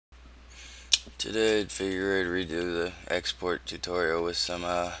Today I'd figure I'd redo the export tutorial with some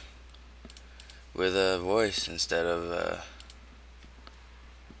with a voice instead of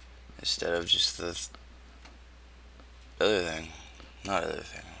just the other thing, not other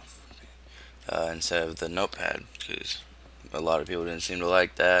thing, instead of the notepad, because a lot of people didn't seem to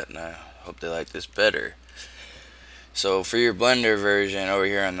like that, and I hope they like this better. So for your Blender version over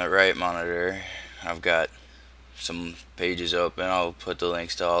here on the right monitor, I've got some pages open. I'll put the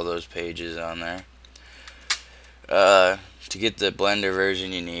links to all those pages on there. To get the Blender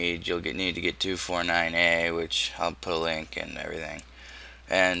version you'll need to get 249A, which I'll put a link and everything.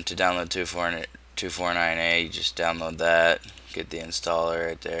 And to download 249A, you just download that, get the installer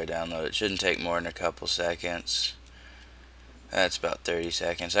right there, download it. Shouldn't take more than a couple seconds. That's about 30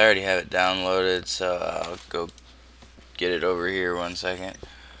 seconds. I already have it downloaded, so I'll go get it over here 1 second.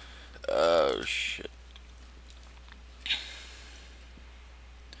 Oh shit.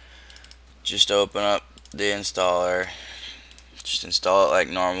 Just open up the installer. Just install it like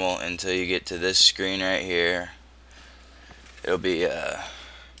normal until you get to this screen right here. It'll be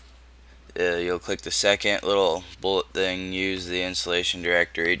you'll click the second little bullet thing, use the installation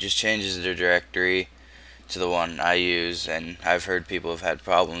directory. It just changes the directory to the one I use, and I've heard people have had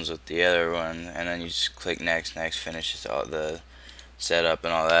problems with the other one. And then you just click next, finishes all the setup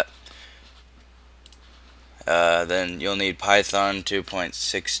and all that. Then you'll need Python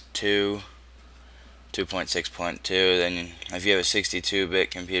 2.62, 2.6.2. Then if you have a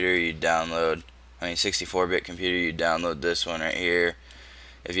 62-bit computer, you download, 64-bit computer, you download this one right here.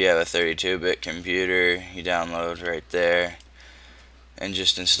 If you have a 32-bit computer, you download right there. And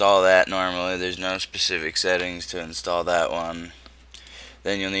just install that normally. There's no specific settings to install that one.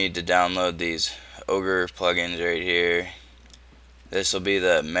 Then you'll need to download these RoR plugins right here. This will be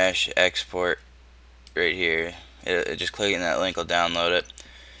the mesh export right here. Just clicking that link will download it.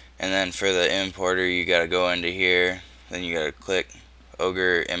 And then for the importer, you gotta go into here. Then you gotta click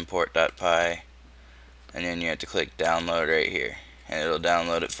RoR import.py, and then you have to click download right here, and it'll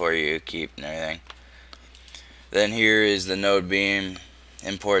download it for you, keep and everything. Then here is the node beam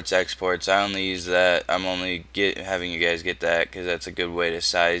imports exports. I only use that. I'm only having you guys get that because that's a good way to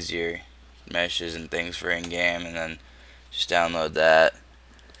size your meshes and things for in-game. And then just download that.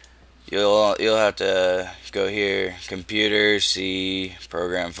 You'll have to go here, computer, C,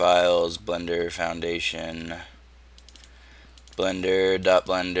 program files, Blender Foundation,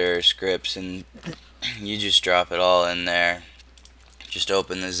 Blender, scripts, and you just drop it all in there. Just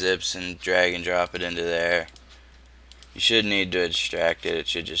open the zips and drag and drop it into there. You should need to extract it. It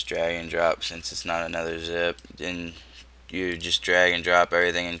should just drag and drop since it's not another zip. Then you just drag and drop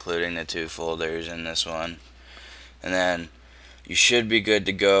everything, including the 2 folders in this one. And then you should be good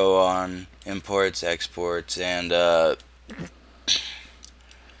to go on imports, exports, and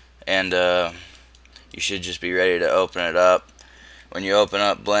you should just be ready to open it up. When you open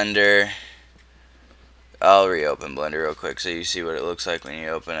up Blender, I'll reopen Blender real quick so you see what it looks like when you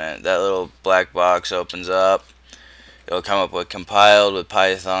open it. That little black box opens up. It'll come up with compiled with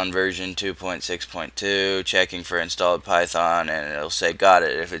Python version 2.6.2, checking for installed Python, and it'll say got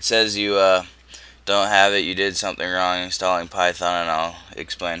it. If it says you don't have it, you did something wrong installing Python, and I'll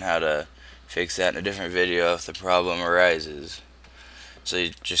explain how to fix that in a different video if the problem arises. So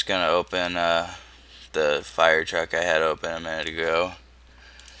you're just gonna open the fire truck I had open a minute ago,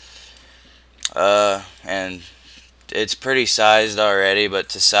 and it's pretty sized already, but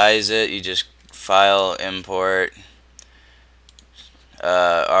to size it you just file import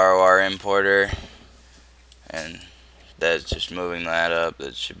RoR importer, and that's just moving that up.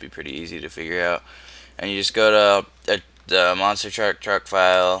 That should be pretty easy to figure out. And you just go to the monster truck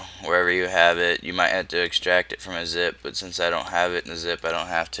file, wherever you have it. You might have to extract it from a zip, but since I don't have it in a zip, I don't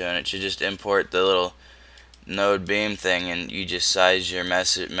have to. And it should just import the little node beam thing, and you just size your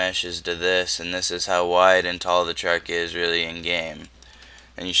meshes to this, and this is how wide and tall the truck is really in game.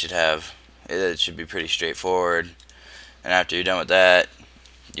 And you should have it should be pretty straightforward. And after you're done with that,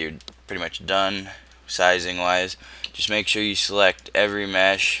 you're pretty much done sizing wise. Just make sure you select every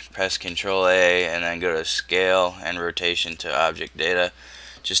mesh, press Ctrl A, and then go to scale and rotation to object data,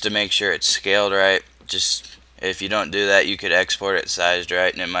 just to make sure it's scaled right. Just if you don't do that, you could export it sized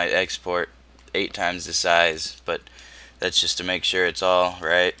right, and it might export 8 times the size, but that's just to make sure it's all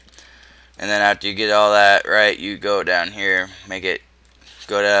right. And then after you get all that right, you go down here,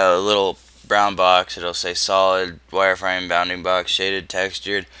 go to a little brown box. It'll say solid, wireframe, bounding box, shaded,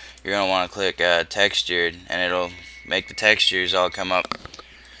 textured. You're going to want to click textured, and it'll make the textures all come up.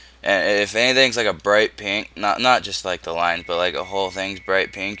 And if anything's like a bright pink, not just like the lines, but like a whole thing's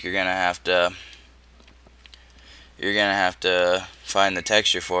bright pink, you're going to have to, you're gonna have to find the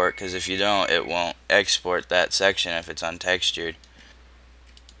texture for it, because if you don't, it won't export that section if it's untextured.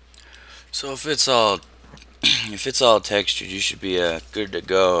 So if it's all if it's all textured, you should be good to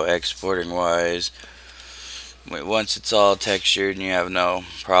go exporting wise. Once it's all textured and you have no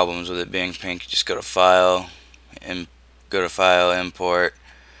problems with it being pink, just go to File and go to File, Import.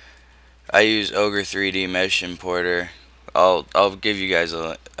 I use Ogre 3D Mesh Importer. I'll give you guys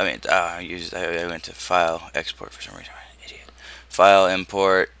a. I went to File, Export for some reason. Idiot. File,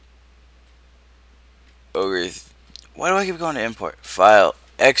 Import, Ogre. Why do I keep going to Import? File,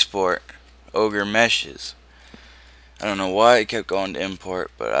 Export, Ogre Meshes. I don't know why I kept going to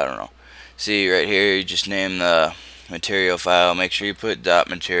Import, but I don't know. See right here, you just name the material file. Make sure you put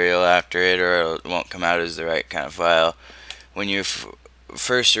 .material after it, or it won't come out as the right kind of file. When you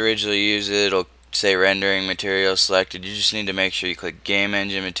first originally use it, it'll say rendering material selected. You just need to make sure you click game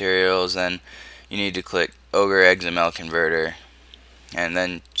engine materials, then you need to click Ogre XML converter, and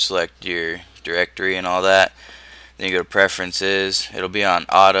then select your directory and all that. Then you go to preferences. It'll be on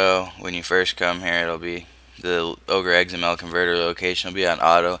auto when you first come here. It'll be the Ogre XML converter location will be on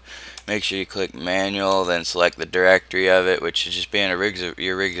auto. Make sure you click manual, then select the directory of it, which should just be in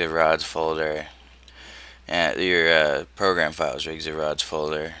your rigs of rods folder, and your program files rigs of rods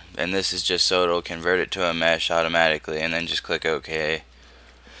folder. And this is just so it'll convert it to a mesh automatically, and then just click OK.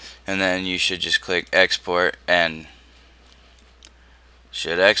 And then you should just click export, and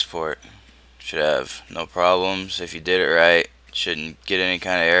should export. Should have no problems. If you did it right, shouldn't get any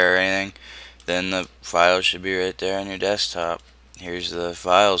kind of error or anything. Then the file should be right there on your desktop. Here's the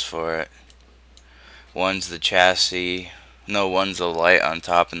files for it. One's the chassis. No, one's the light on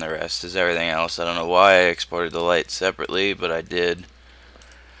top, and the rest is everything else. I don't know why I exported the light separately, but I did.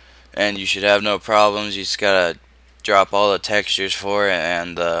 And you should have no problems. You just gotta drop all the textures for it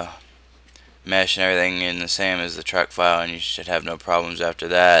and the mesh and everything in the same as the truck file, and you should have no problems after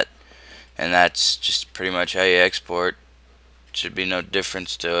that. And that's just pretty much how you export. Should be no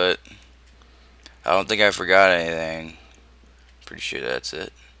difference to it. I don't think I forgot anything. Pretty sure that's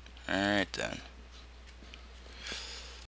it. Alright then.